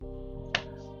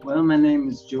Well, my name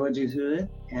is Georgia Hood,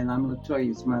 and I'm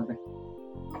Latoya's mother.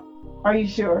 Are you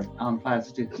sure? I'm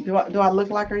positive. Do I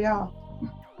look like her, y'all?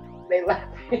 They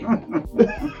laughing.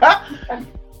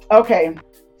 Okay,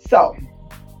 so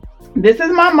this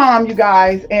is my mom, you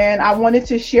guys, and I wanted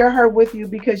to share her with you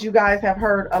because you guys have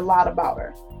heard a lot about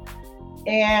her.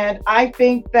 And I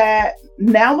think that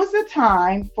now is the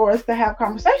time for us to have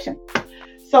conversation.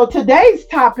 So today's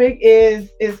topic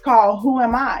is called Who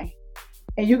Am I?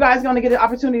 And you guys are going to get an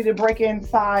opportunity to break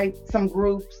inside some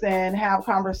groups and have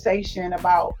conversation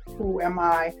about who am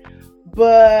I.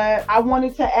 But I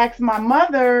wanted to ask my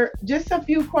mother just a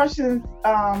few questions.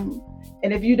 And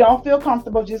if you don't feel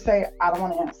comfortable, just say, I don't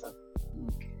want to answer.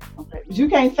 Okay. But you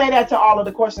can't say that to all of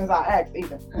the questions I asked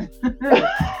either.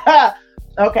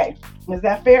 Okay. Is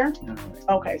that fair?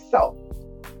 Okay. So.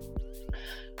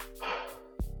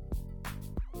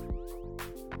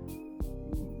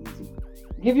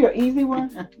 Give you an easy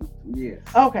one? Yes.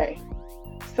 Okay.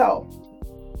 So,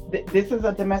 this is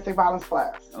a domestic violence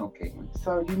class. Okay.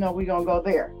 So, we're going to go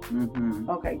there. Mm-hmm.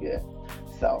 Okay, good.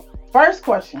 So, first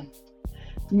question.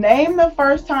 Name the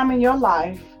first time in your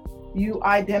life you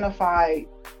identified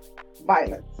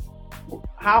violence.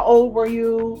 How old were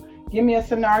you? Give me a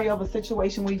scenario of a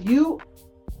situation where you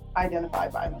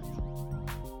identified violence.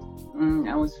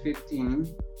 I was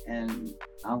 15, and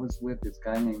I was with this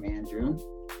guy named Andrew.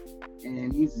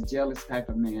 And he's a jealous type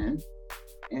of man.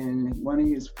 And one of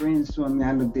his friends told me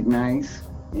I looked nice.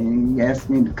 And he asked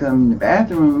me to come in the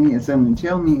bathroom. He had something to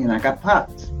tell me, and I got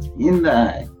popped in the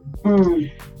eye.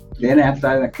 Then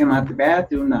after I came out the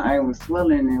bathroom, the eye was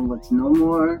swelling and was no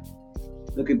more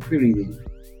looking pretty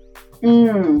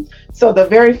then. So the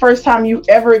very first time you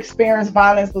ever experienced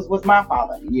violence was with my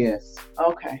father? Yes.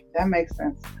 Okay, that makes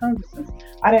sense. 100%.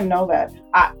 I didn't know that.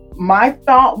 My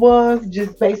thought was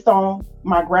just based on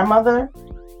my grandmother,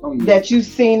 that you've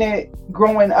seen it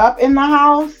growing up in the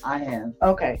house. I have.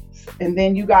 Okay, and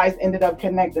then you guys ended up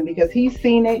connecting because he's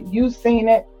seen it, you've seen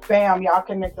it, bam, y'all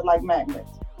connected like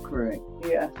magnets. Correct.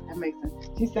 Yeah, that makes sense.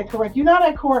 She said correct. You're not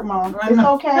at court, Mom. It's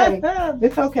okay.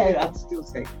 It's okay. I'll still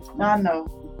say it. I know.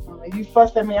 You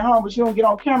fussed at me at home, but you don't get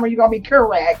on camera, you're going to be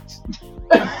correct.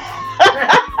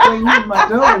 Well, you my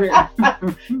daughter.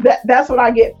 That's what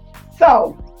I get.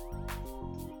 So,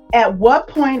 at what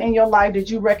point in your life did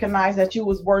you recognize that you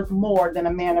was worth more than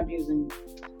a man abusing you?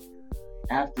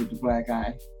 After the black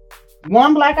eye.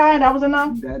 One black eye, that was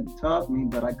enough? That taught me,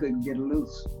 but I couldn't get it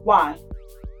loose. Why?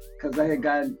 Because I had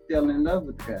fell in love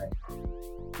with the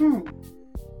guy.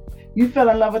 You fell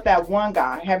in love with that one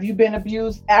guy. Have you been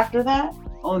abused after that?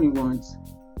 Only once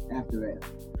after that.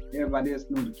 Everybody else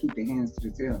knew to keep their hands to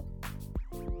themselves.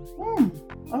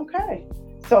 Okay.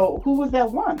 So who was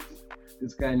that one?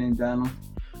 This guy named Donald.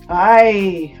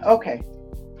 Okay.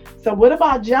 So what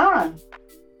about John?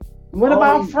 What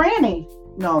about Franny?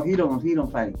 No, he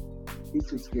don't fight. He's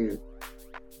too scared.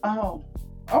 Oh,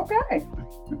 okay.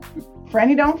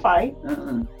 Franny don't fight.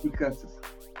 He cusses.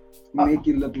 He make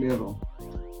you look little.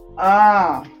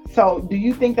 So do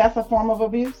you think that's a form of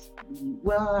abuse?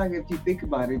 Well, if you think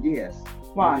about it, yes.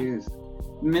 Why? It is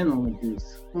mental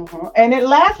abuse. And it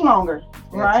lasts longer,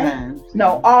 right? At times.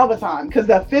 No, all the time. Because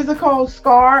the physical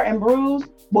scar and bruise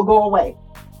will go away.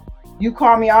 You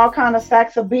call me all kind of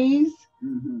sacks of bees,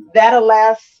 that'll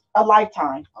last a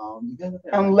lifetime.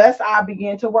 Unless I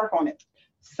begin to work on it.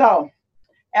 So,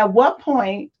 at what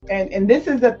point, and this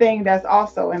is the thing that's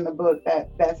also in the book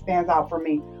that stands out for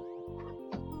me.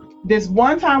 This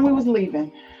one time we was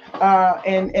leaving,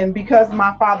 and because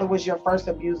my father was your first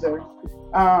abuser,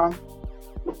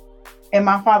 and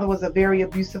my father was a very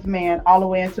abusive man all the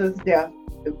way into his death.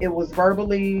 It was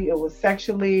verbally, it was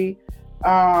sexually,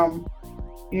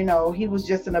 he was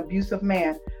just an abusive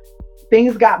man.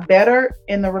 Things got better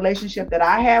in the relationship that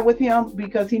I had with him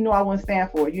because he knew I wouldn't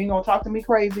stand for it. You ain't gonna talk to me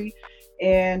crazy,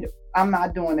 and I'm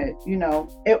not doing it.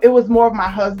 It was more of my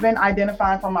husband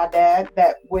identifying from my dad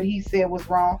that what he said was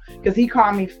wrong because he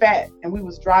called me fat, and we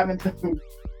was driving to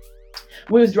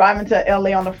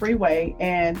LA on the freeway,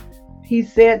 and he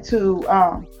said to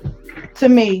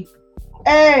me,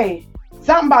 "Hey,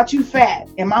 something about you fat."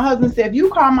 And my husband said, "If you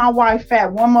call my wife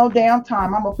fat one more damn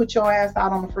time, I'm gonna put your ass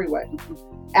out on the freeway."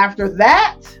 After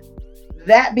that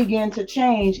began to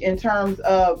change in terms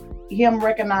of him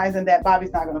recognizing that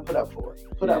Bobby's not going to put up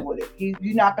with it.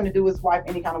 You're not going to do his wife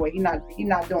any kind of way. He's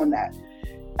not doing that.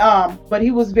 But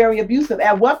he was very abusive.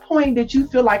 At what point did you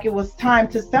feel like it was time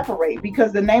to separate?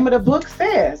 Because the name of the book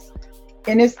says,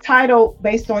 and it's titled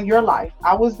based on your life.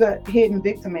 I was the hidden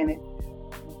victim in it.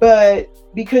 But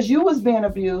because you was being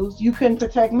abused, you couldn't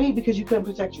protect me because you couldn't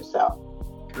protect yourself.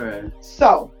 Right.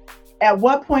 So, at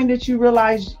what point did you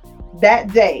realize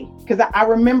that day, because I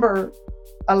remember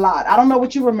a lot. I don't know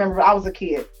what you remember. I was a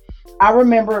kid. I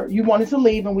remember you wanted to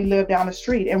leave, and we lived down the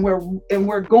street, and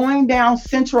we're going down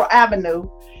Central Avenue,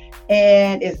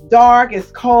 and it's dark,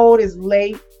 it's cold, it's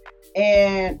late,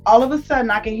 and all of a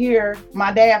sudden I can hear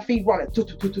my dad's feet running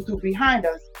behind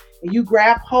us, and you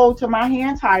grab hold to my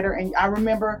hand tighter, and I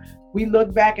remember we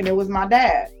looked back, and it was my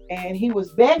dad, and he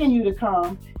was begging you to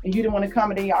come, and you didn't want to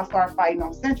come, and then y'all started fighting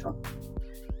on Central.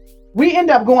 We end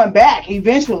up going back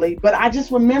eventually, but I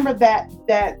just remember that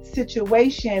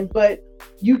situation. But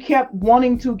you kept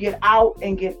wanting to get out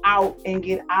and get out and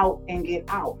get out and get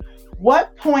out.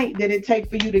 What point did it take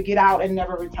for you to get out and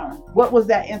never return? What was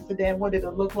that incident? What did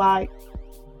it look like?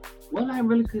 Well, I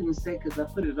really couldn't say, because I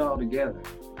put it all together,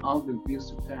 all the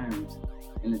abusive times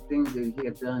and the things that he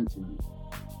had done to me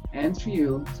and to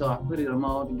you. So I put them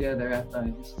all together after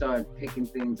he started taking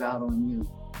things out on you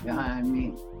behind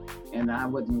me, and I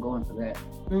wasn't going for that.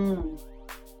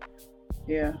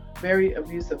 Yeah, very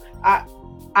abusive. I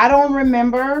don't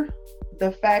remember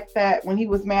the fact that when he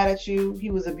was mad at you,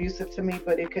 he was abusive to me,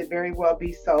 but it could very well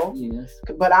be so. Yes.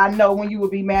 But I know when you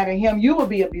would be mad at him, you would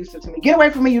be abusive to me. Get away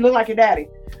from me, you look like your daddy.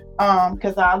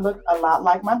 Because I look a lot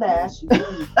like my dad. So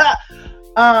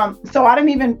I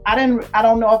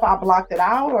don't know if I blocked it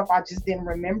out or if I just didn't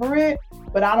remember it,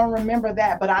 but I don't remember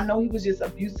that. But I know he was just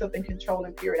abusive and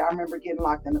controlling, period. I remember getting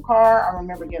locked in the car. I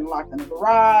remember getting locked in the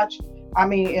garage. I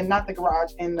mean, and not the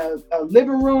garage, in the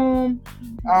living room.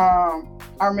 I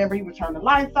remember he would turn the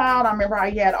lights out. I remember how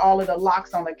he had all of the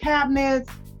locks on the cabinets.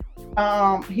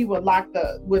 He would lock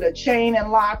with a chain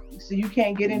and lock, so you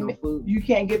can't get in. You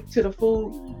can't get to the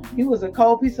food. He was a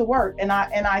cold piece of work. And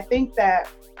I think that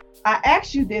I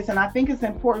asked you this, and I think it's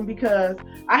important because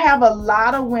I have a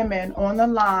lot of women on the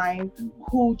line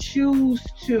who choose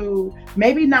to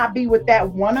maybe not be with that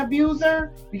one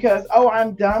abuser because,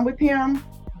 I'm done with him.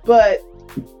 But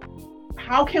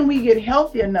how can we get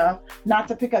healthy enough not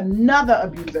to pick another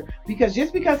abuser? Because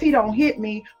just because he don't hit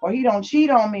me, or he don't cheat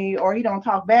on me, or he don't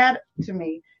talk bad to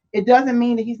me, it doesn't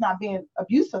mean that he's not being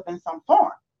abusive in some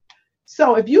form.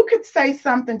 So if you could say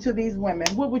something to these women,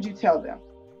 what would you tell them?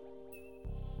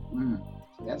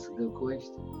 That's a good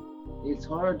question. It's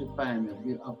hard to find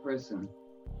a person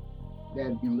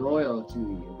that'd be loyal to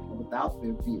you without the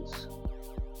abuse.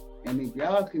 And if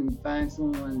y'all can find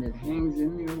someone that hangs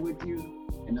in there with you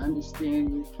and understand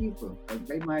you, keep them.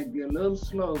 They might be a little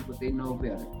slow, but they know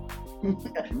better.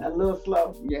 A little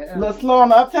slow. Yeah. A little slow on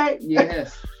the uptake?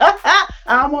 Yes. I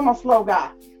don't want no slow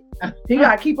guy. He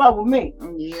got to keep up with me.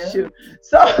 Yeah. Shoot.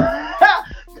 So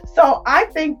I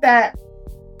think that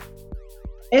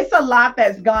it's a lot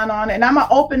that's gone on, and I'm going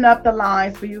to open up the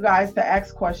lines for you guys to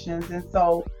ask questions. And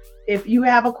so if you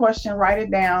have a question, write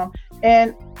it down.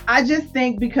 And I just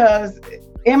think because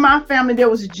in my family, there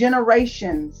was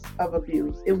generations of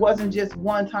abuse. It wasn't just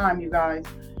one time, you guys.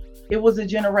 It was a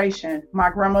generation. My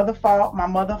grandmother fought, my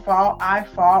mother fought, I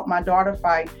fought, my daughter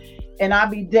fight. And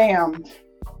I'd be damned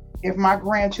if my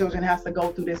grandchildren has to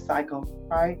go through this cycle,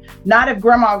 right? Not if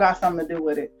grandma got something to do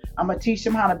with it. I'm going to teach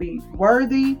them how to be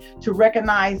worthy, to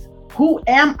recognize, who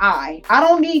am I? I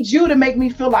don't need you to make me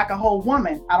feel like a whole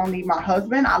woman. I don't need my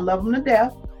husband. I love him to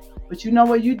death. But you know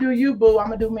what? You do you, boo. I'm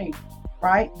going to do me,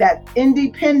 right? That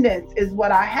independence is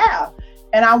what I have.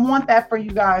 And I want that for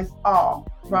you guys all,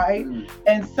 right? Mm-hmm.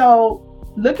 And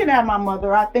so looking at my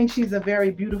mother, I think she's a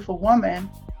very beautiful woman.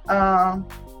 I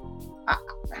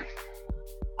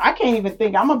can't even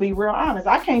think, I'm going to be real honest.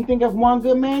 I can't think of one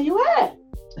good man you had.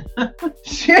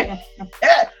 Shit.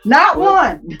 Not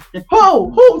one.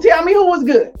 Who? Tell me who was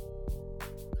good.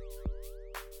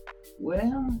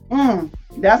 Well,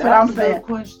 that's what I'm saying. Good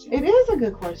question. It is a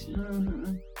good question.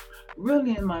 Mm-hmm.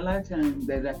 Really, in my lifetime,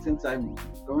 since I've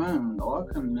grown or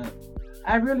coming up,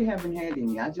 I really haven't had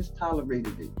any. I just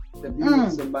tolerated it to be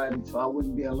with somebody so I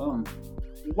wouldn't be alone.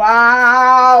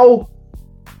 Wow.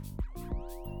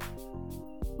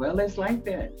 Well, it's like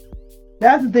that.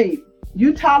 That's deep.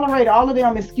 You tolerate all of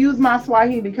them, excuse my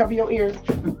Swahili, cover your ears,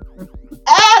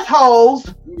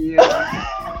 assholes.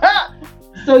 Yeah.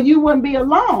 So you wouldn't be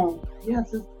alone.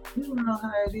 Yes, you don't know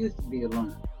how it is to be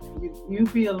alone. You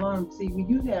be alone. See, when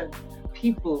you have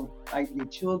people like your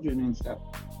children and stuff.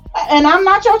 And I'm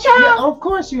not your child? Yeah, of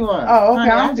course you are. Oh, okay.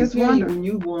 Honey, I'm just wondering. When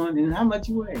you born and how much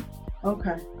you weigh.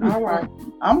 Okay. All right.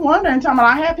 I'm wondering, talking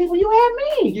about I had people, you had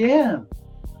me. Yeah.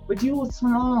 But you were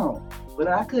small. But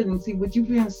I couldn't see, with you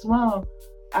being small,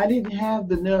 I didn't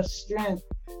have enough strength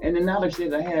and the knowledge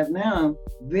that I have now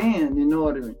then in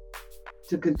order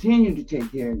to continue to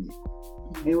take care of you.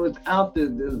 It was out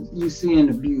the you seeing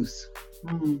abuse.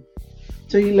 Mm-hmm.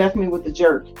 So you left me with the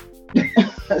jerk.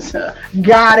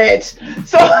 Got it.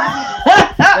 So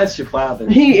That's your father.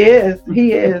 He is.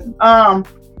 He is.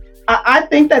 I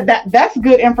think that's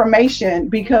good information,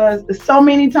 because so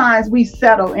many times we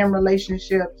settle in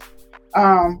relationships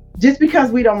just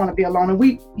because we don't want to be alone.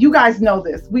 And you guys know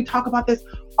this. We talk about this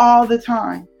all the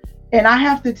time. And I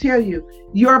have to tell you,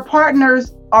 your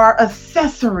partners are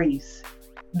accessories.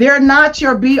 They're not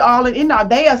your be all and end all.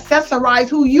 They accessorize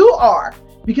who you are.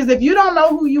 Because if you don't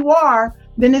know who you are,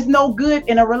 then it's no good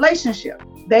in a relationship.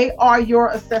 They are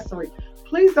your accessory.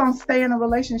 Please don't stay in a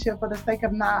relationship for the sake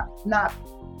of not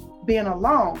being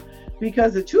alone.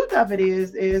 Because the truth of it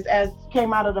is as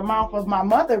came out of the mouth of my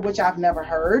mother, which I've never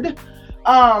heard,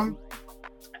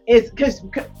 it's because,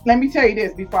 let me tell you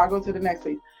this before I go to the next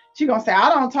piece. She's gonna say, I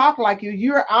don't talk like you.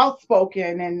 You're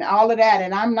outspoken and all of that,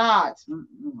 and I'm not. I'm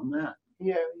not.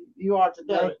 Yeah, you are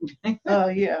today.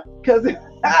 Yeah, because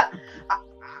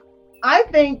I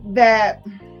think that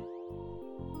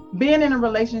being in a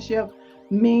relationship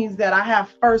means that I have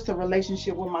first a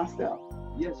relationship with myself.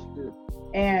 Yes, you do.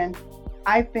 And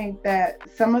I think that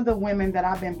some of the women that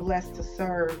I've been blessed to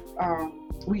serve,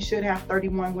 we should have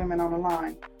 31 women on the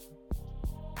line.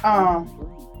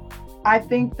 I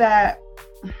think that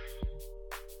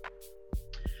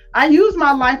I use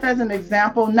my life as an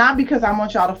example, not because I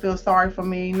want y'all to feel sorry for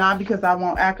me, not because I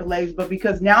want accolades, but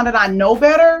because now that I know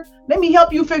better, let me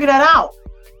help you figure that out.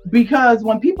 Because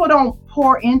when people don't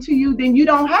pour into you, then you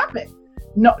don't have it.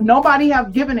 No, nobody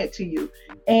have given it to you.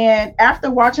 And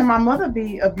after watching my mother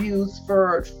be abused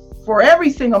for every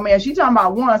single man, she talking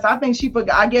about once, I think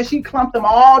I guess she clumped them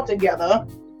all together.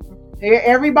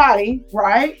 Everybody,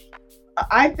 right?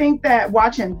 I think that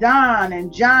watching Don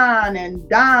and John and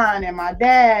Don and my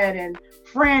dad and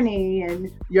Franny and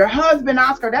your husband,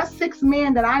 Oscar, that's 6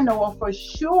 men that I know of for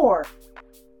sure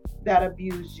that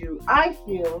abused you. I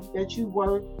feel that you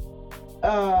worth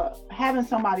having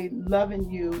somebody loving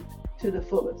you to the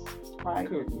fullest, right?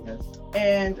 Yes.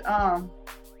 And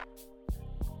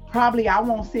probably I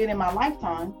won't see it in my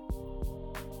lifetime,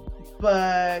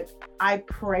 but I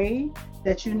pray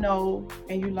that you know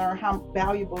and you learn how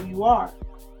valuable you are.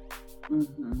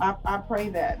 Mm-hmm. I pray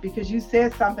that, because you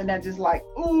said something that just like,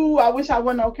 ooh, I wish I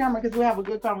wasn't on camera because we have a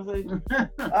good conversation.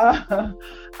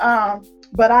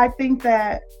 But I think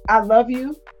that I love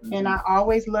you, mm-hmm. and I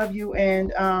always love you.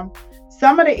 And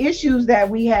some of the issues that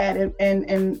we had,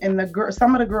 and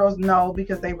some of the girls know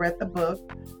because they read the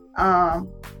book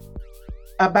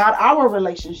about our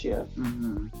relationship,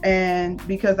 mm-hmm. and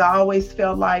because I always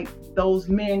felt like those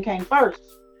men came first.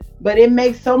 But it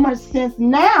makes so much sense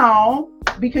now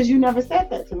because you never said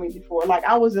that to me before. Like,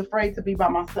 I was afraid to be by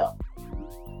myself.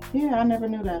 Yeah, I never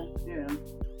knew that. Yeah.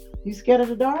 You scared of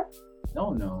the dark?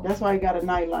 Oh, no. That's why you got a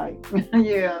nightlight.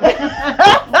 Yeah.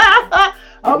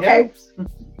 Okay.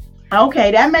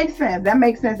 Okay, that makes sense. That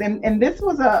makes sense. And this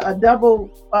was a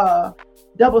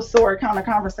double sword kind of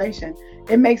conversation.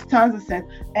 It makes tons of sense.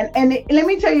 And let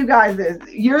me tell you guys this.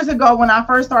 Years ago, when I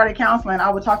first started counseling,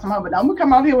 I would talk to my husband, I'm gonna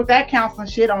come out here with that counseling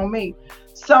shit on me.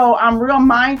 So I'm real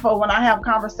mindful when I have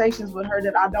conversations with her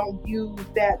that I don't use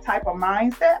that type of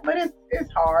mindset, but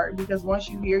it's hard because once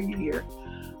you hear, you hear.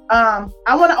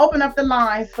 I want to open up the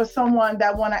lines for someone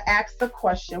that want to ask the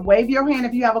question. Wave your hand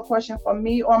if you have a question for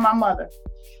me or my mother.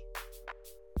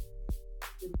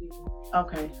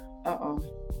 Okay.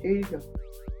 Here you go.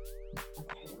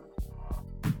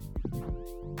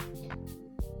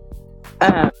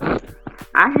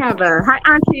 I have hi,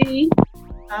 Auntie.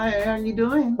 Hi, how are you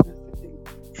doing?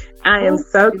 I am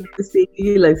so good to see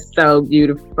you. You look so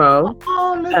beautiful.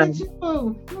 Oh, look at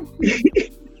you.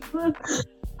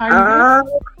 How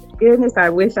you goodness, I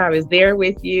wish I was there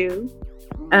with you.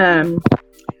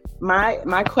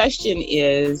 My question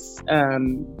is,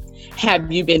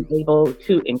 have you been able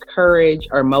to encourage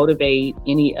or motivate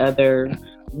any other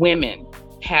women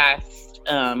past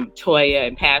Toya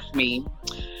and past me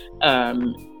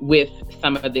with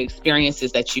some of the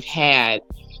experiences that you've had?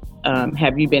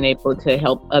 Have you been able to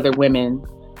help other women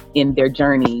in their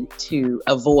journey to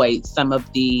avoid some of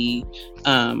the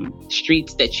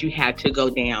streets that you had to go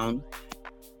down,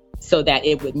 so that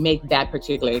it would make that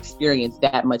particular experience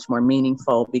that much more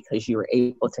meaningful because you were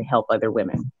able to help other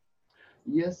women?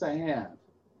 Yes, I have.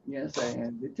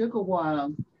 It took a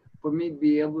while for me to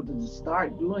be able to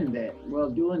start doing that,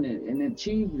 doing it and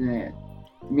achieving that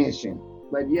mission.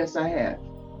 But yes, I have.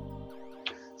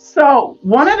 So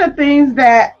one of the things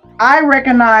that I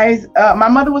recognize, my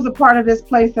mother was a part of this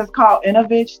place that's called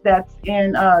Innovich, that's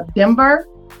in Denver.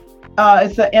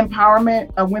 It's a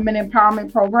women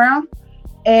empowerment program.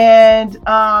 And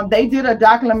they did a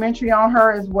documentary on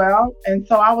her as well. And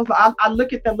so I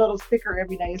look at the little sticker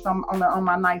every day. It's on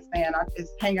my nightstand.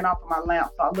 It's hanging off of my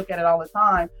lamp. So I look at it all the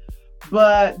time.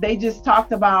 but they just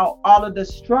talked about all of the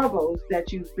struggles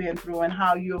that you've been through and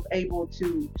how you're able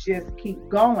to just keep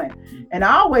going. And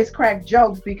I always crack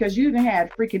jokes because you done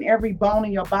had freaking every bone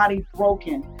in your body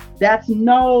broken. That's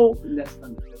not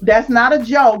a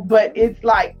joke, but it's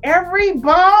like every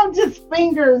bone, just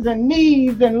fingers and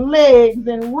knees and legs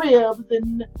and ribs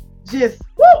and just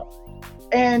whoo.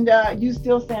 And you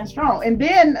still stand strong. And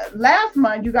then last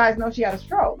month, you guys know she had a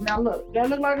stroke. Now look, that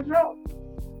look like a stroke?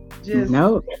 Just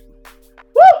no.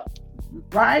 Woo!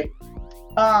 Right?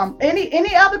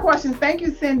 Any other questions? Thank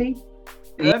you, Cindy.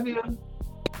 Love you.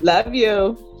 Love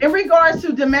you. In regards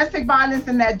to domestic violence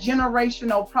and that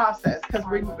generational process, because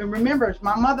remember,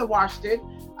 my mother watched it.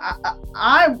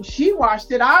 She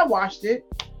watched it. I watched it.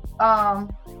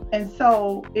 And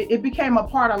so it became a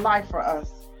part of life for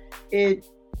us.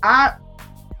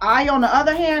 I, on the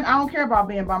other hand, I don't care about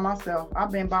being by myself.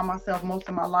 I've been by myself most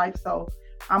of my life, so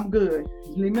I'm good.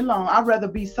 Leave me alone. I'd rather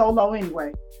be solo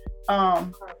anyway.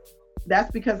 That's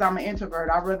because I'm an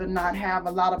introvert. I'd rather not have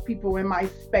a lot of people in my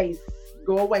space.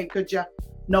 Go away, could you?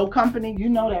 No company. You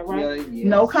know that, right? Yeah, yes.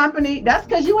 No company. That's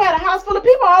because you had a house full of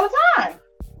people all the time,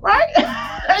 right?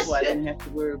 That's why I didn't have to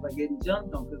worry about getting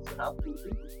jumped on because the house full of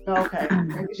people. Okay.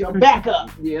 It's your backup.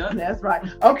 Yeah. That's right.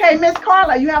 Okay, Miss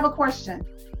Carla, you have a question.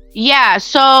 Yeah,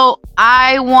 so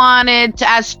I wanted to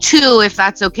ask two, if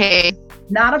that's okay.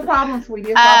 Not a problem,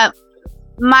 sweetie.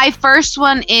 My first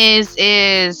one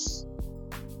is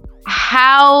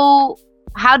how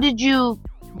did you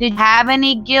have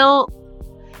any guilt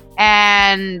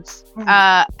and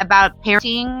about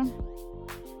parenting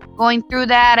going through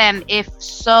that, and if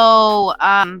so,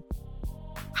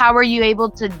 how are you able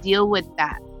to deal with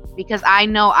that? Because I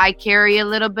know I carry a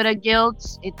little bit of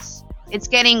guilt. It's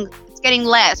getting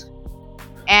less,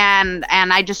 and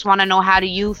I just want to know, how do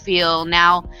you feel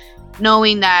now,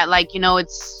 knowing that, like, you know,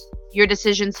 it's your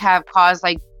decisions have caused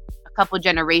like a couple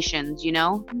generations, you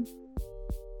know?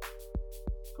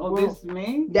 Oh, this is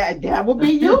me? That will be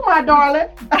you, my darling.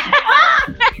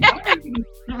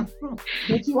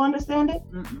 Did you understand it?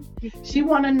 Mm-mm. She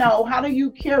want to know, how do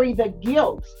you carry the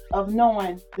guilt of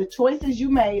knowing the choices you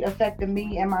made affected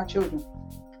me and my children?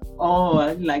 Oh, I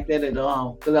didn't like that at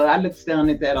all. Because I look down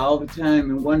at that all the time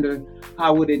and wonder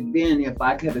how would it been if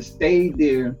I could have stayed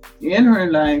there in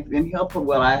her life and helped her.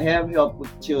 Well, I have helped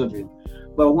with children,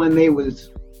 but when they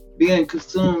was being not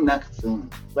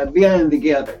consumed, but being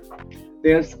together.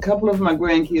 There's a couple of my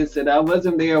grandkids that I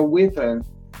wasn't there with her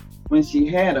when she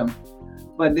had them.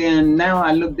 But then now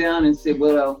I look down and say,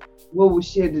 well, what would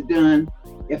she have done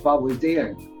if I was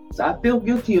there? So I feel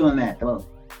guilty on that, though,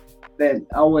 that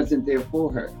I wasn't there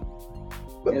for her.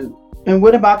 And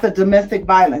what about the domestic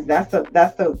violence? That's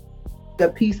the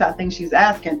piece I think she's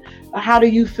asking. How do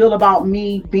you feel about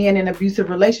me being in an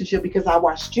abusive relationship because I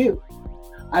watched you?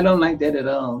 I don't like that at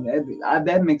all.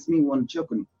 That makes me want to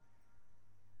choke him.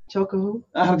 Choke who?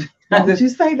 Did you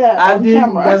say that? I did.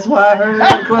 That's why I heard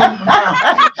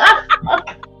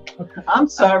it. I'm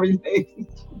sorry, lady.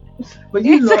 But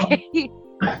you know,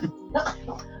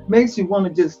 makes you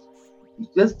want to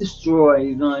just destroy,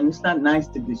 you know, and it's not nice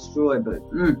to destroy, but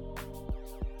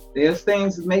there's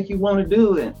things that make you want to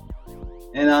do it.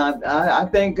 And I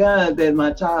thank God that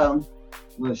my child,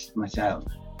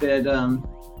 that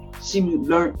she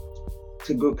learned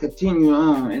to go continue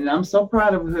on, and I'm so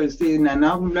proud of her. Seeing, and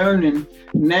I'm learning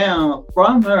now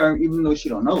from her, even though she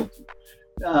don't know,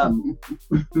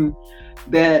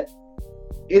 that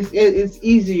it's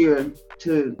easier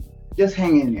to just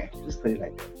hang in there. Just put it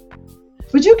like that.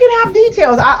 But you can have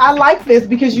details. I like this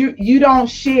because you don't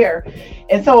share,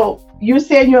 and so you're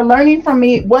saying you're learning from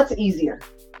me. What's easier?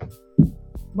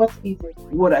 What's easier?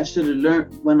 What I should have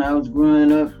learned when I was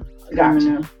growing up.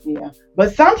 Gotcha. Yeah.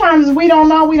 But sometimes we don't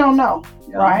know,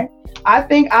 yeah. Right? I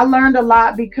think I learned a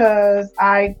lot because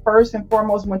I first and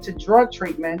foremost went to drug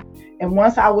treatment. And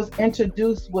once I was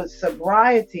introduced with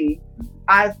sobriety,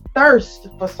 I thirst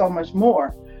for so much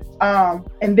more.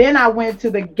 And then I went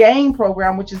to the GAIN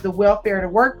program, which is the Welfare to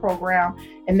Work program.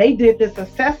 And they did this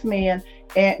assessment,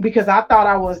 and because I thought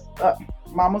I was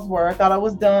mama's word, I thought I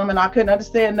was dumb and I couldn't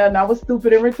understand nothing. I was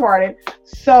stupid and retarded.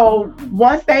 So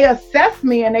once they assessed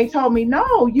me and they told me,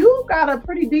 no, you got a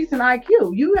pretty decent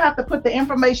IQ. You have to put the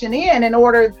information in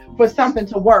order for something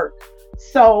to work.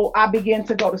 So I began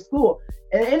to go to school,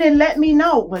 and it let me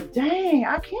know, but dang,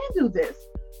 I can't do this.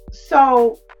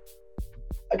 So,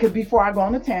 because before I go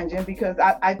on a tangent, because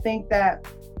I think that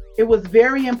it was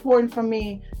very important for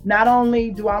me. Not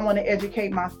only do I want to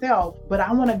educate myself, but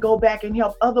I want to go back and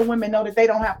help other women know that they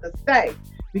don't have to stay,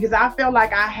 because I felt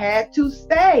like I had to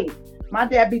stay My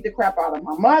dad beat the crap out of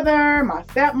my mother, my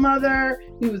stepmother.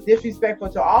 He was disrespectful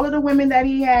to all of the women that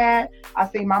he had. I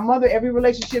see my mother, every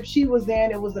relationship she was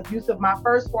in, it was abusive. My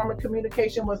first form of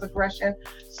communication was aggression.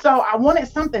 So I wanted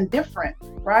something different,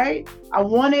 right? I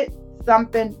wanted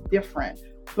something different.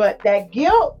 But that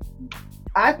guilt,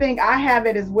 I think I have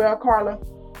it as well, Carla.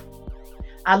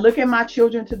 I look at my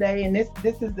children today, and this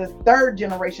is the third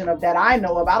generation of that I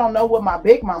know of. I don't know what my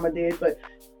big mama did, but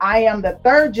I am the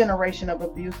third generation of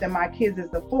abuse, and my kids is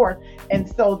the fourth. And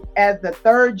so as the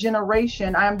third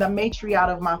generation, I'm the matriarch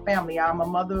of my family. I'm a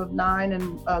mother of 9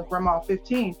 and grandma of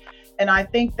 15. And I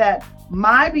think that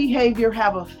my behavior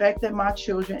have affected my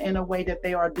children in a way that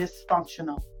they are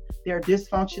dysfunctional. They're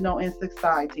dysfunctional in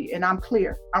society. And I'm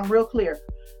real clear.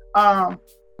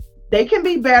 They can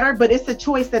be better, but it's a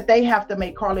choice that they have to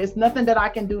make, Carla. It's nothing that I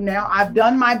can do now. I've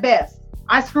done my best.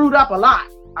 I screwed up a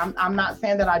lot. I'm not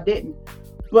saying that I didn't.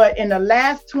 But in the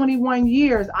last 21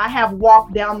 years, I have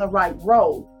walked down the right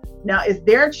road. Now, it's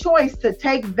their choice to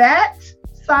take that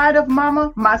side of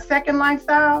mama, my second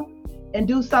lifestyle, and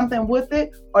do something with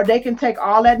it, or they can take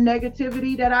all that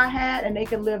negativity that I had and they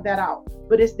can live that out.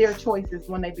 But it's their choices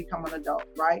when they become an adult,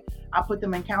 right? I put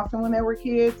them in counseling when they were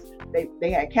kids.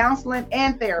 They had counseling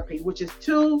and therapy, which is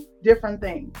two different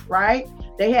things, right?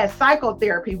 They had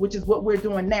psychotherapy, which is what we're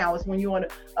doing now. It's when you're in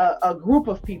a group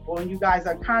of people and you guys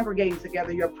are congregating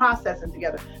together, you're processing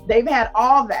together. They've had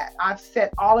all that. I've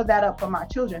set all of that up for my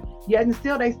children, yet and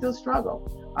still they still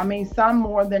struggle. I mean, some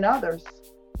more than others.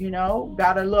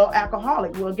 Got a little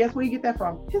alcoholic. Well, guess where you get that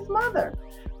from? His mother.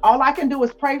 All I can do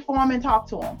is pray for him and talk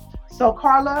to him. So,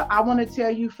 Carla, I want to tell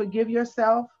you, forgive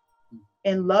yourself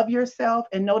and love yourself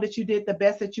and know that you did the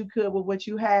best that you could with what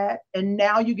you had. And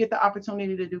now you get the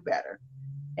opportunity to do better.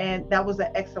 And that was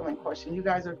an excellent question. You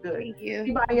guys are good. Thank you.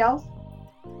 Anybody else?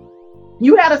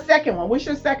 You had a second one. What's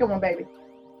your second one, baby?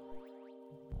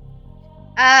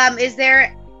 Is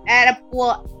there at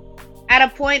a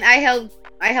point I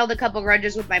held a couple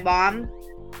grudges with my mom,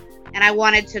 and I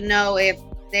wanted to know if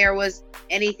there was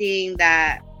anything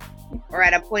that, or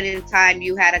at a point in time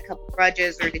you had a couple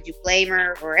grudges, or did you blame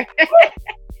her, or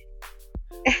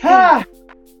I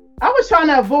was trying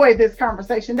to avoid this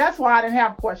conversation. That's why I didn't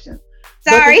have questions.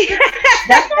 Sorry.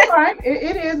 That's all right.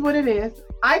 It is what it is.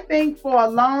 I think for a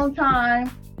long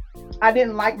time, I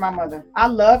didn't like my mother. I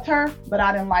loved her, but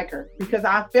I didn't like her because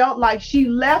I felt like she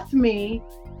left me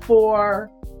for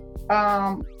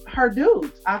her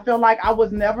dudes. I feel like I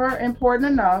was never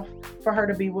important enough for her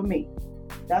to be with me.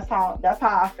 That's how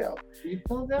I felt. You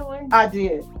felt that way? I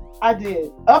did.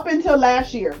 Up until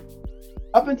last year,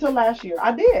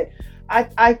 I did.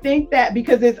 I think that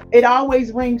because it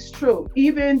always rings true,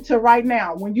 even to right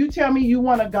now. When you tell me you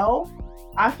want to go,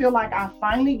 I feel like I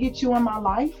finally get you in my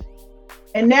life,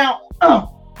 and now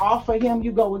all for him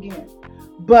you go again.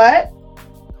 But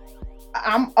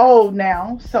I'm old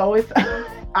now, so it's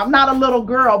I'm not a little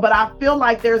girl, but I feel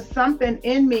like there's something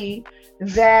in me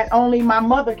that only my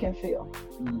mother can feel.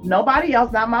 Nobody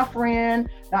else, not my friend,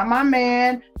 not my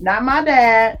man, not my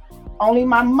dad, only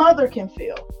my mother can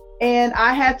feel. And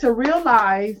I had to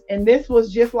realize, and this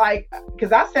was just like,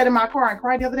 because I sat in my car and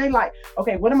cried the other day, like,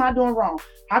 okay, what am I doing wrong?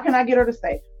 How can I get her to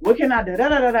stay? What can I do? Da,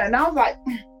 da, da, da. And I was like,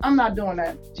 I'm not doing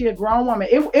that. She's a grown woman.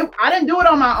 I didn't do it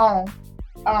on my own.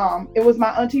 It was my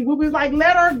auntie Ruby was like,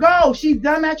 let her go. She's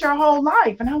done that your whole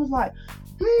life. And I was like,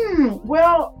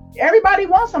 well, everybody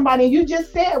wants somebody. And you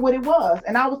just said what it was.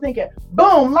 And I was thinking,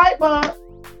 boom, light bulb.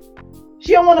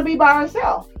 She don't want to be by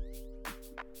herself.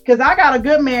 Because I got a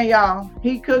good man, y'all.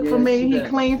 He cooked for me. He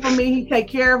cleaned for me. He take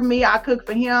care of me. I cook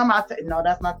for him. No,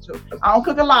 that's not true. I don't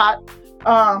cook a lot.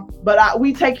 But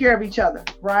we take care of each other,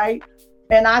 right?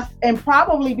 And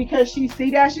probably because she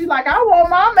see that, she's like, I want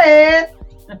my man.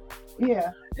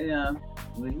 Yeah. Yeah.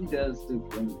 Well, he does too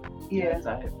for me. Yeah. Yes,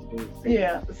 I have to do it.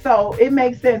 Yeah. So it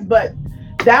makes sense. But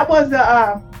that was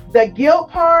the guilt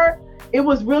part. It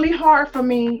was really hard for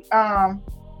me,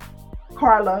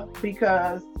 Carla,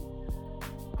 because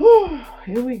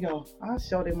here we go. I'll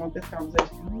show them on this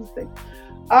conversation. Let me see.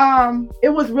 It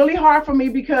was really hard for me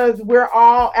because we're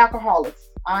all alcoholics.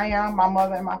 I am, my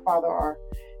mother and my father are.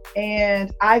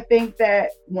 And I think that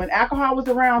when alcohol was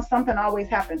around, something always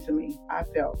happened to me. I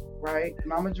felt, right?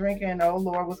 Mama drinking, oh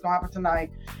Lord, what's going to happen tonight?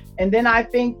 And then I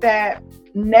think that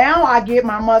now I get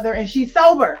my mother and she's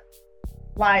sober.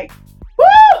 Like, woo!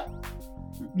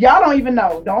 Y'all don't even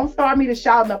know. Don't start me to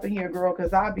shouting up in here, girl,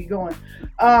 because I'll be going.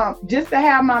 Just to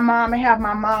have my mom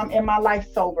in my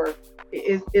life sober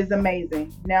is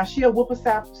amazing. Now, she'll whoop a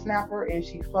snapper and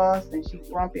she fuss and she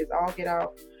grumpy as all get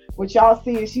out. What y'all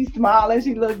see is she smiling,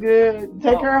 she look good.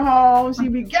 Take her home, she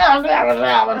be blah, blah,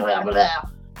 blah, blah, blah, blah.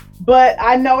 But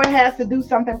I know it has to do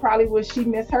something probably with she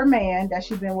missed her man that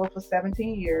she's been with for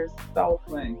 17 years. So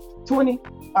 20.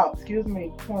 Oh, excuse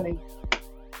me, 20.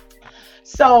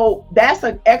 So that's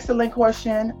an excellent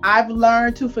question. I've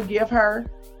learned to forgive her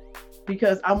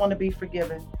because I want to be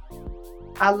forgiven.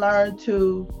 I learned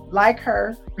to like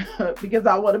her because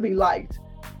I want to be liked.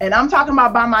 And I'm talking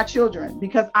about by my children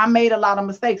because I made a lot of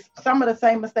mistakes. Some of the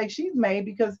same mistakes she's made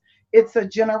because it's a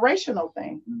generational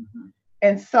thing. Mm-hmm.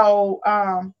 And so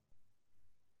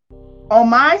on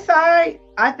my side,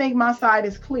 I think my side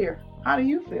is clear. How do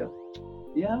you feel?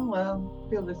 Yeah, well, I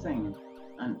feel the same.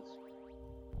 Honest.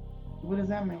 What does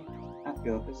that mean? I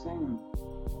feel the same.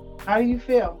 How do you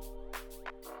feel?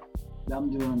 I'm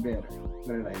doing better.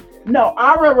 Put it like that. No,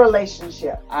 our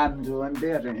relationship. I'm doing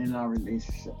better in our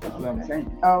relationship. That's what I'm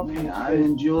saying. Okay. I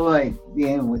enjoy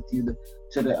being with you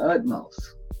to the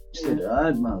utmost. To the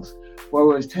utmost.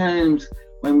 Whereas times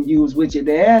when you was with your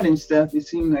dad and stuff, it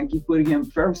seemed like you put him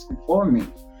first before me.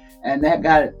 And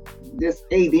that just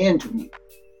ate into me.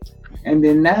 And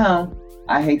then now,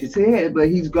 I hate to say it, but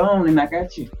he's gone and I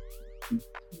got you.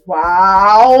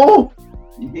 Wow.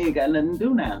 You ain't got nothing to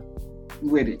do now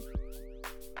with it.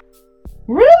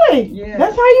 Really? Yeah.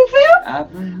 That's how you feel?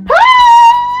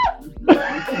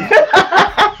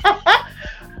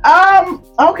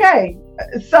 Okay.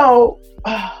 So,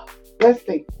 let's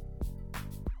see.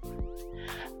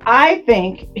 I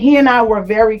think he and I were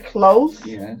very close.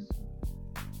 Yes.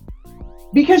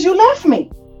 Because you left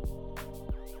me.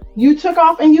 You took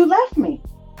off and you left me.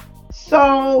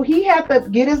 So he had to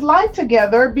get his life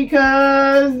together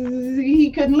because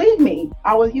he couldn't leave me.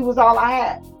 He was all I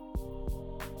had.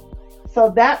 So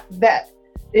that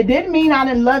it didn't mean I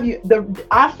didn't love you.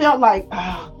 I felt like,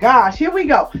 oh gosh, here we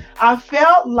go. I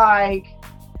felt like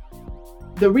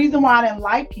the reason why I didn't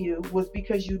like you was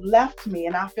because you left me,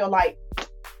 and I feel like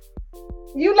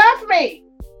you left me.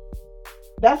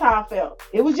 That's how I felt.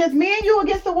 It was just me and you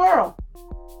against the world.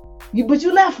 But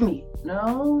you left me.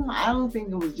 No, I don't think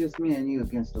it was just me and you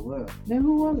against the world. Then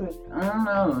who was it? I don't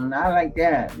know, not like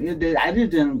that. I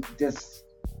didn't just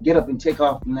get up and take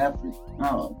off and left it.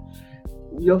 No.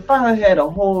 Your father had a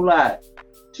whole lot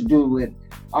to do with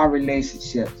our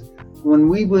relationships. When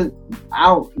we were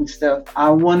out and stuff, I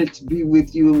wanted to be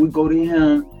with you and we go to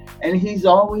him. And he's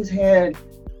always had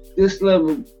this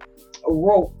little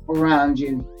rope around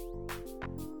you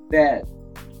that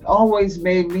always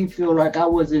made me feel like I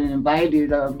wasn't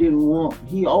invited or didn't want.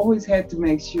 He always had to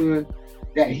make sure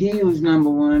that he was number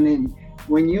one. And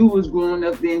when you was growing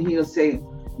up, then he'll say,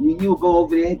 you go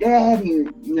over there, Daddy,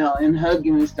 and hug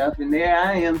him and stuff. And there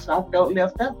I am. So I felt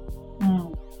left out.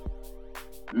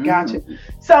 Gotcha.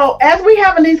 So as we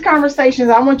having these conversations,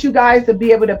 I want you guys to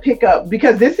be able to pick up,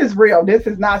 because this is real. This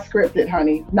is not scripted,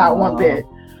 honey. Not one bit.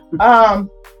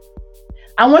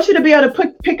 I want you to be able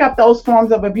to pick up those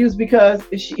forms of abuse, because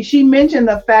she mentioned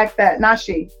the fact that,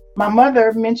 my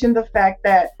mother mentioned the fact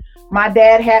that my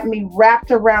dad had me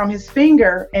wrapped around his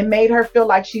finger and made her feel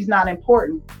like she's not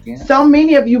important. Yeah. So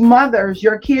many of you mothers,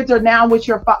 your kids are now with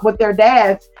their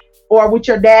dads or with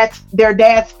their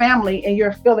dad's family, and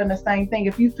you're feeling the same thing.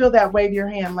 If you feel that, wave your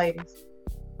hand, ladies.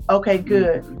 Okay,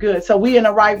 good. So we in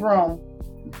the right room.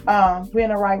 We're in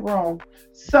the right room.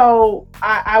 So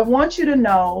I want you to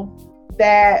know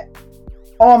that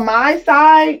on my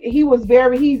side, he was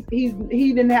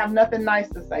he didn't have nothing nice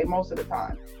to say most of the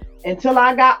time. Until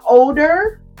I got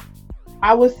older,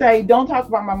 I would say, don't talk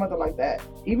about my mother like that.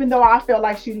 Even though I feel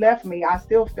like she left me, I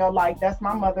still feel like that's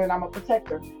my mother and I'm a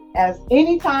protector. As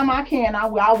anytime I can, I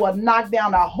will knock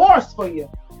down a horse for you,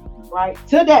 right?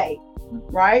 Today,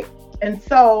 right? And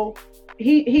so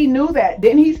he knew that.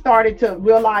 Then he started to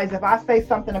realize if I say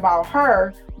something about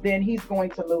her, then he's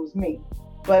going to lose me.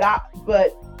 But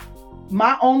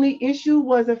my only issue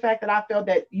was the fact that I felt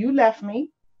that you left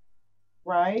me,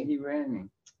 right? He ran me.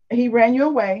 He ran you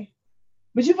away,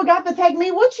 but you forgot to take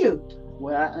me with you.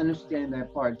 Well, I understand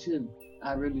that part too.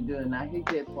 I really do, and I hate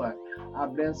that part. I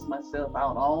bless myself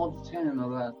out all the time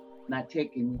about not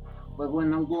taking me. But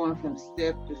when I'm going from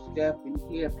step to step and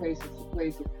here, places to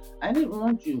places, I didn't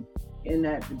want you in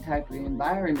that type of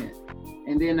environment.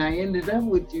 And then I ended up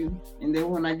with you. And then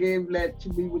when I gave that to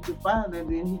be with your father,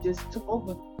 then he just took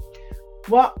over.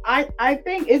 Well, I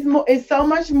think it's so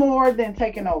much more than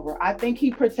taking over. I think he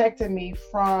protected me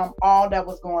from all that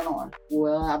was going on.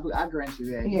 Well, I grant you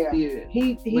that. Yeah,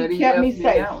 he he kept me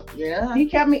safe. Yeah, he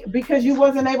kept me, because you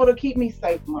wasn't able to keep me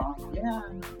safe, Mom. Yeah,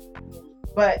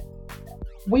 but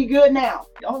we good now.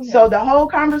 Oh, yeah. So the whole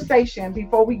conversation,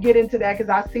 before we get into that, because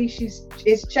I see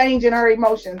it's changing her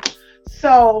emotions.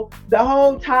 So the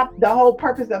whole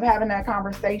purpose of having that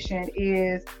conversation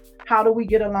is, How do we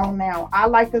get along now? I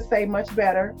like to say much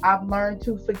better. I've learned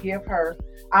to forgive her.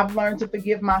 I've learned to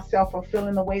forgive myself for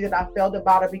feeling the way that I felt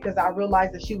about her, because I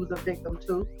realized that she was a victim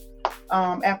too.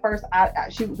 At first,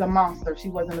 she was a monster. She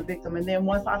wasn't a victim. And then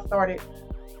once I started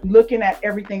looking at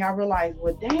everything, I realized,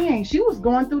 well, dang, she was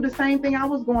going through the same thing I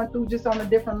was going through, just on a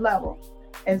different level.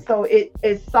 And so it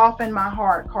softened my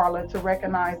heart, Carla, to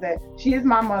recognize that she is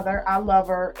my mother. I love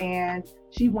her, and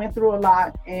she went through a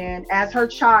lot. And as her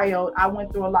child, I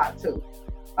went through a lot too.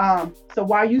 So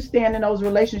while you stand in those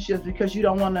relationships because you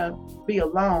don't want to be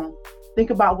alone,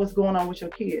 think about what's going on with your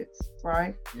kids,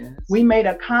 right? Yes. We made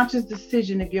a conscious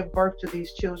decision to give birth to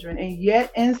these children,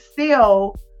 and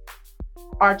still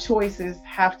our choices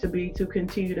have to be to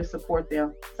continue to support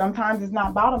them. Sometimes it's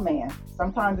not about a man.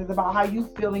 Sometimes it's about how you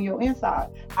feel in your inside.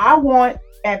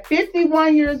 At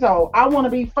 51 years old, I want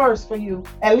to be first for you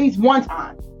at least one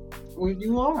time. Well,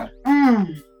 you are.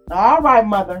 All right,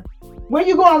 mother. Where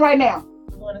you going right now?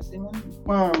 I'm going to see my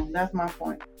man. That's my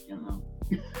point. You know.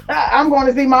 I'm going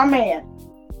to see my man.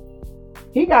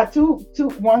 He got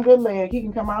one good leg. He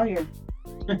can come out here.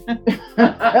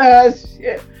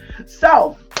 Shit.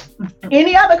 So,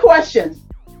 any other questions?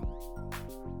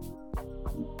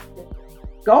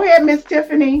 Go ahead, Miss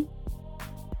Tiffany.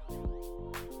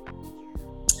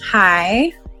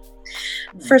 Hi.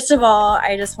 First of all,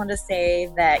 I just want to say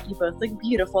that you both look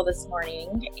beautiful this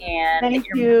morning, and Thank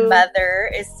your you.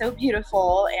 mother is so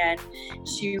beautiful, and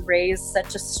she raised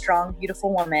such a strong,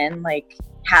 beautiful woman. Like,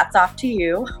 hats off to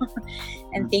you.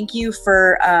 And thank you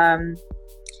for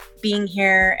being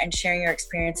here and sharing your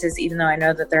experiences, even though I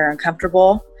know that they're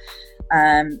uncomfortable.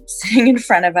 Sitting in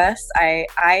front of us,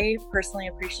 I personally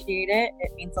appreciate it.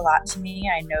 It means a lot to me.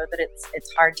 I know that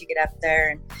it's hard to get up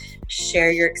there and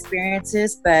share your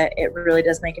experiences, but it really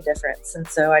does make a difference. And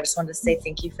so I just wanted to say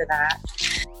thank you for that.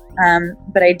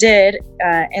 But I did,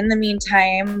 in the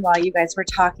meantime, while you guys were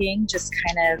talking,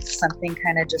 something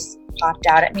just popped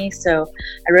out at me. So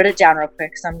I wrote it down real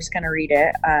quick, so I'm just going to read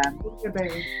it.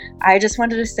 I just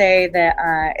wanted to say that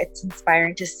it's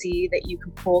inspiring to see that you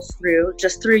can pull through,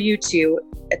 just through you two,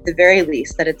 at the very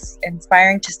least, that it's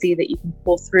inspiring to see that you can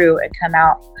pull through and come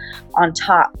out on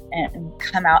top and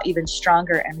come out even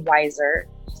stronger and wiser,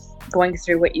 going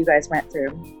through what you guys went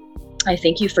through. I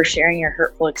thank you for sharing your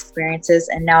hurtful experiences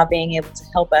and now being able to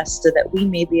help us so that we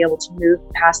may be able to move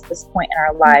past this point in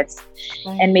our lives,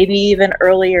 and maybe even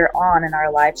earlier on in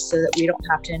our lives, so that we don't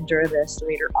have to endure this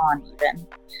later on even.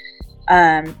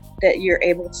 That you're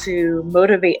able to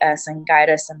motivate us and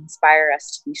guide us and inspire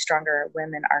us to be stronger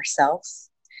women ourselves.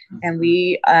 And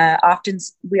we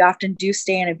often do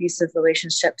stay in abusive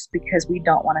relationships because we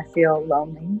don't want to feel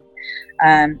lonely.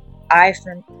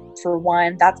 For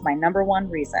one, that's my number one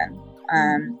reason.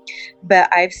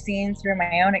 But I've seen through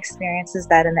my own experiences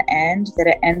that in the end, that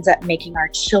it ends up making our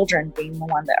children being the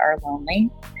one that are lonely.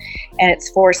 And it's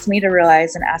forced me to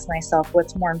realize and ask myself,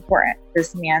 what's more important,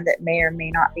 this man that may or may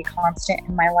not be constant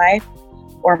in my life,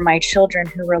 or my children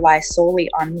who rely solely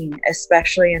on me,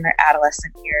 especially in their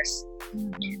adolescent years?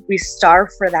 We starve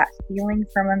for that feeling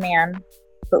from a man,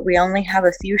 but we only have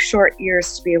a few short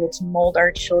years to be able to mold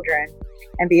our children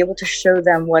and be able to show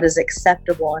them what is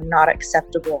acceptable and not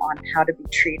acceptable on how to be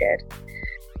treated,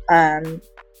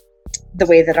 the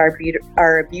way that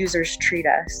our abusers treat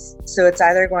us. So it's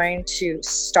either going to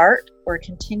start or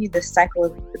continue this cycle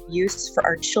of abuse for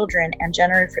our children and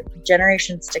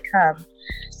generations to come.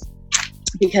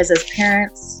 Because as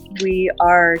parents, we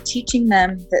are teaching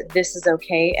them that this is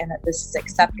okay and that this is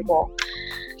acceptable.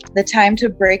 The time to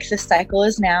break the cycle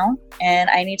is now, and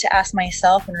I need to ask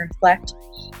myself and reflect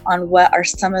on what are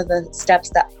some of the steps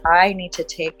that I need to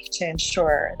take to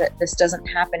ensure that this doesn't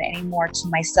happen anymore to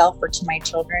myself or to my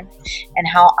children, and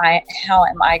how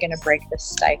am I going to break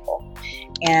this cycle.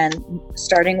 And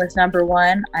starting with number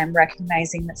one, I'm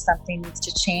recognizing that something needs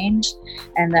to change,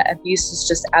 and that abuse is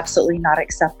just absolutely not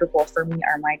acceptable for me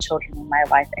or my children in my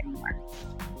life anymore.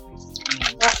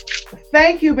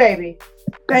 Thank you, baby.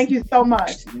 Thank you so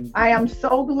much. I am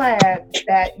so glad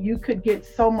that you could get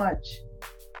so much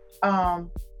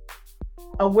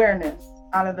awareness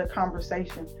out of the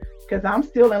conversation, because I'm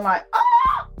still in like,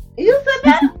 oh, you said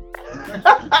that?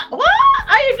 What?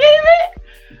 Are you getting it?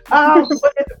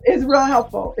 But it's real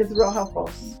helpful. It's real helpful.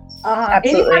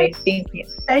 Absolutely. Anyway, thank you.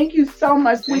 Thank you so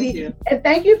much, sweetie. And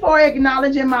thank you for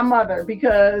acknowledging my mother,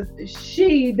 because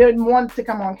she didn't want to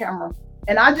come on camera.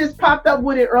 And I just popped up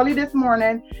with it early this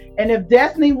morning. And if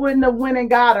Destiny wouldn't have went and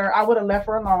got her, I would have left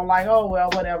her alone. Like, oh, well,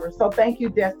 whatever. So thank you,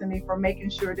 Destiny, for making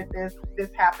sure that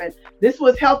this happened. This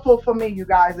was helpful for me, you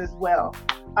guys, as well.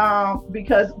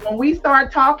 Because when we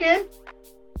start talking,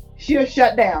 she'll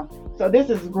shut down. So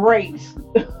this is great.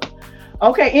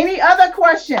 Okay, any other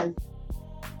questions?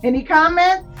 Any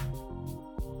comments?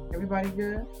 Everybody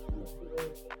good?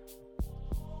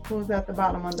 Who's at the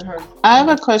bottom under her? I have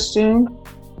a question.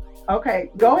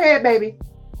 Okay, go ahead, baby.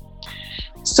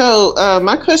 So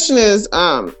my question is,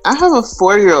 I have a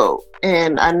 4-year-old,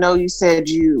 and I know you said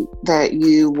that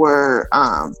you were,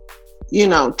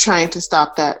 trying to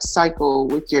stop that cycle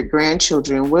with your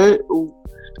grandchildren. What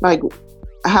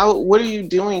are you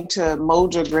doing to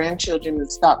mold your grandchildren to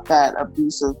stop that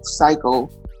abusive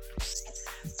cycle?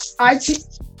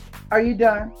 Are you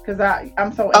done? Because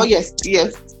I'm so. Oh yes.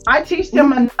 I teach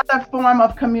them another form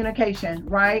of communication,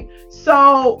 right?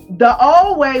 So the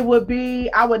old way would be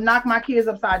I would knock my kids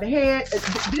upside the head.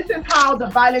 This is how the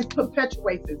violence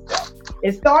perpetuates itself.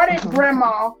 It started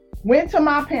grandma, went to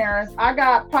my parents. I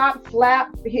got popped,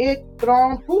 slapped, hit,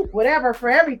 thrown, poop, whatever for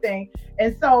everything.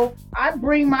 And so I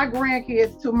bring my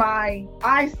grandkids to my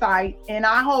eyesight and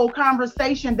I hold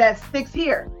conversation that sticks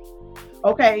here.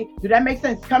 Okay, do that make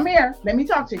sense? Come here, let me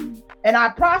talk to you. And I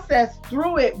process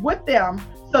through it with them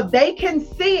so they can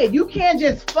see it. You can't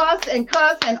just fuss and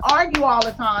cuss and argue all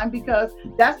the time because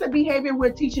that's the behavior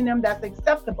we're teaching them that's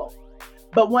acceptable.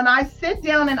 But when I sit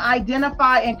down and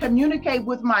identify and communicate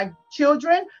with my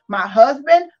children, my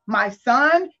husband, my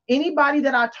son, anybody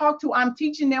that I talk to, I'm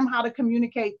teaching them how to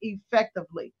communicate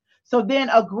effectively. So then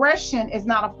aggression is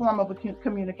not a form of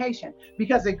communication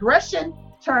because aggression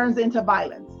turns into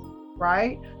violence.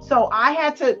 Right? So I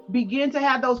had to begin to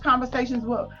have those conversations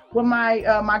with my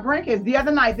grandkids. The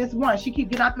other night, this one, she keep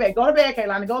getting out the bed. Go to bed,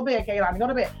 Kaylani. Go to bed, Kaylani. Go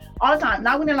to bed. All the time.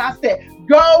 Now when I said,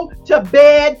 go to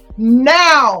bed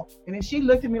now. And then she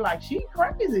looked at me like, she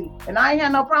crazy. And I ain't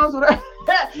had no problems with her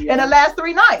in the last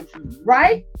 3 nights.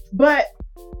 Right? But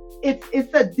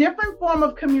it's a different form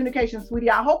of communication, sweetie.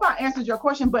 I hope I answered your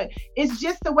question, but it's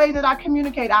just the way that I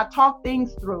communicate. I talk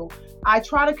things through. I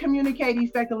try to communicate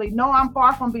effectively. No, I'm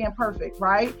far from being perfect,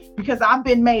 right? Because I've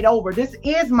been made over. This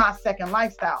is my second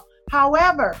lifestyle.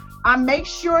 However, I make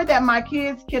sure that my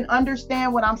kids can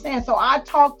understand what I'm saying. So I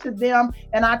talk to them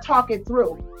and I talk it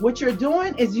through. What you're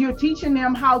doing is you're teaching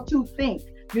them how to think.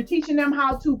 You're teaching them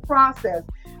how to process.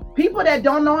 People that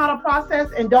don't know how to process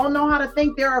and don't know how to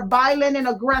think, they're violent and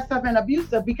aggressive and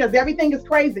abusive because everything is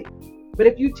crazy. But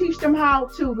if you teach them how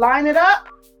to line it up,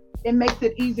 it makes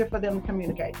it easier for them to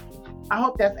communicate. I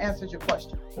hope that's answered your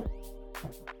question.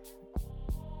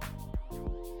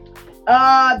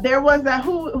 There was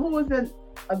who was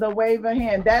the wave of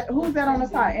hand? Who's that on the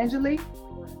side? Angelique?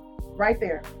 Right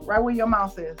there, right where your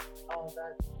mouse is.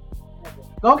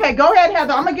 Okay, go ahead,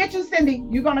 Heather. I'm gonna get you, Cindy.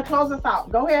 You're gonna close us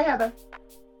out. Go ahead, Heather.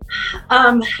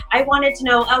 I wanted to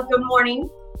know, good morning.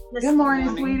 Good morning,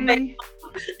 sweetie.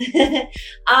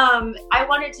 I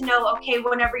wanted to know, okay,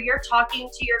 whenever you're talking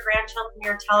to your grandchildren,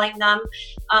 you're telling them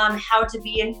how to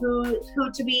be and who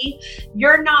to be,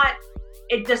 you're not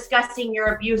discussing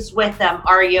your abuse with them,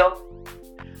 are you?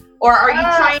 Or are you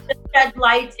trying to shed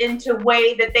light into a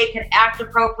way that they can act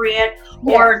appropriate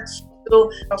or to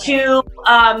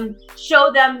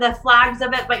show them the flags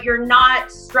of it, but you're not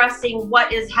stressing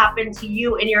what has happened to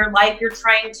you in your life. You're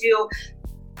trying to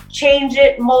change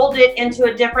it, mold it into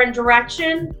a different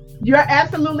direction. You're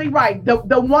absolutely right.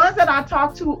 The ones that I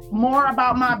talk to more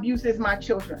about my abuse is my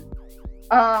children.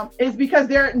 Is because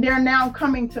they're now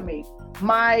coming to me.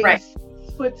 My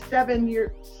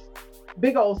 7-year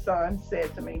big old son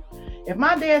said to me, if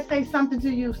my dad say something to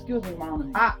you, excuse me,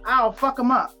 mom, I'll fuck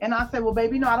him up. And I said, well,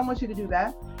 baby, no, I don't want you to do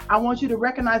that. I want you to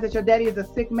recognize that your daddy is a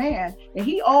sick man and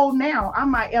he old now. I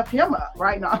might F him up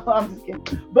right now. I'm just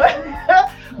kidding.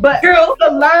 But True.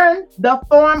 To learn the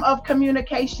form of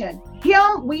communication.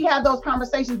 We have those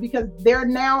conversations because they're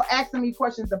now asking me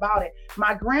questions about it.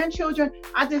 My grandchildren,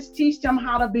 I just teach them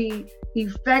how to be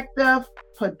effective,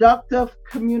 productive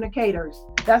communicators.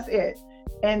 That's it.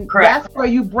 And correct. That's where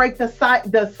you break the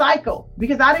cycle,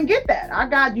 because I didn't get that. I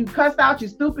got you cussed out, you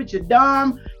stupid, you're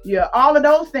dumb, you're all of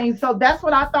those things. So that's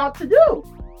what I thought to do.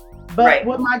 But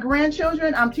with my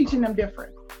grandchildren, I'm teaching them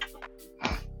different.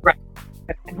 Right.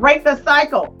 Break the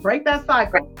cycle. Break that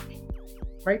cycle.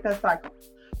 Right. Break that cycle.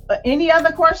 Any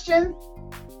other questions?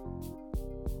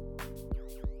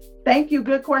 Thank you.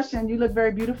 Good question. You look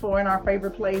very beautiful in our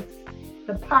favorite place,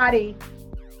 the potty.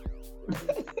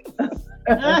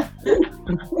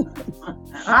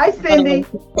 Hi, Cindy.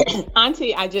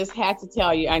 Auntie, I just had to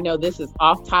tell you, I know this is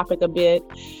off topic a bit,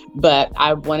 but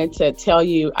I wanted to tell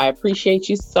you, I appreciate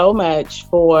you so much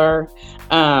for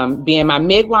being my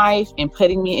midwife and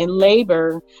putting me in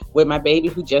labor with my baby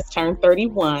who just turned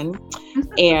 31.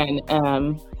 And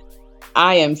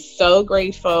I am so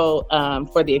grateful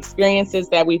for the experiences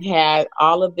that we've had.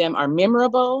 All of them are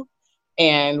memorable.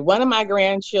 And one of my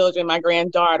grandchildren, my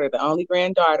granddaughter, the only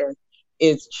granddaughter,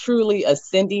 is truly a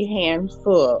Cindy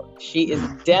handful. She is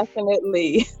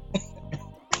definitely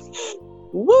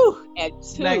woo at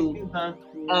 2. Thank you, huh?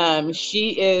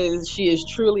 She is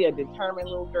truly a determined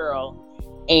little girl.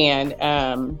 And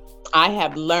I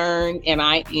have learned, and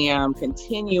I am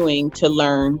continuing to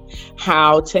learn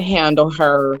how to handle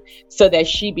her so that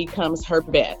she becomes her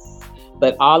best.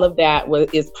 But all of that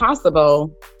is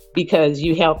possible because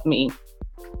you helped me.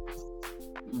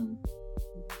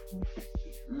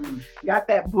 Got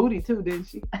that booty too, didn't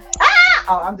she?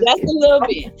 Oh, I'm just Just kidding. a little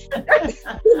bit.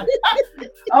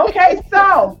 Okay,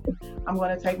 so I'm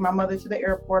going to take my mother to the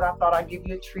airport. I thought I'd give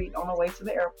you a treat on the way to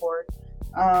the airport.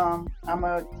 I'm going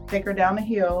to take her down the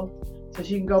hill so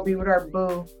she can go be with her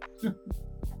boo.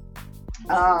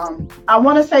 I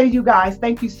want to say to you guys,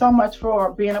 thank you so much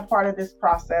for being a part of this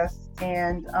process.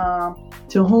 And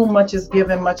to whom much is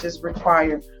given, much is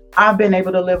required. I've been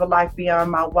able to live a life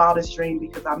beyond my wildest dream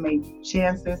because I made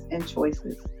chances and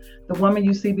choices. The woman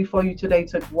you see before you today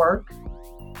took work.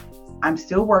 I'm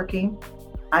still working.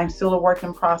 I'm still a work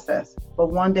in process. But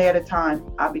one day at a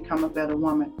time, I become a better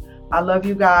woman. I love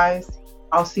you guys.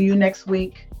 I'll see you next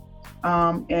week.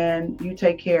 And you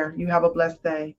take care. You have a blessed day.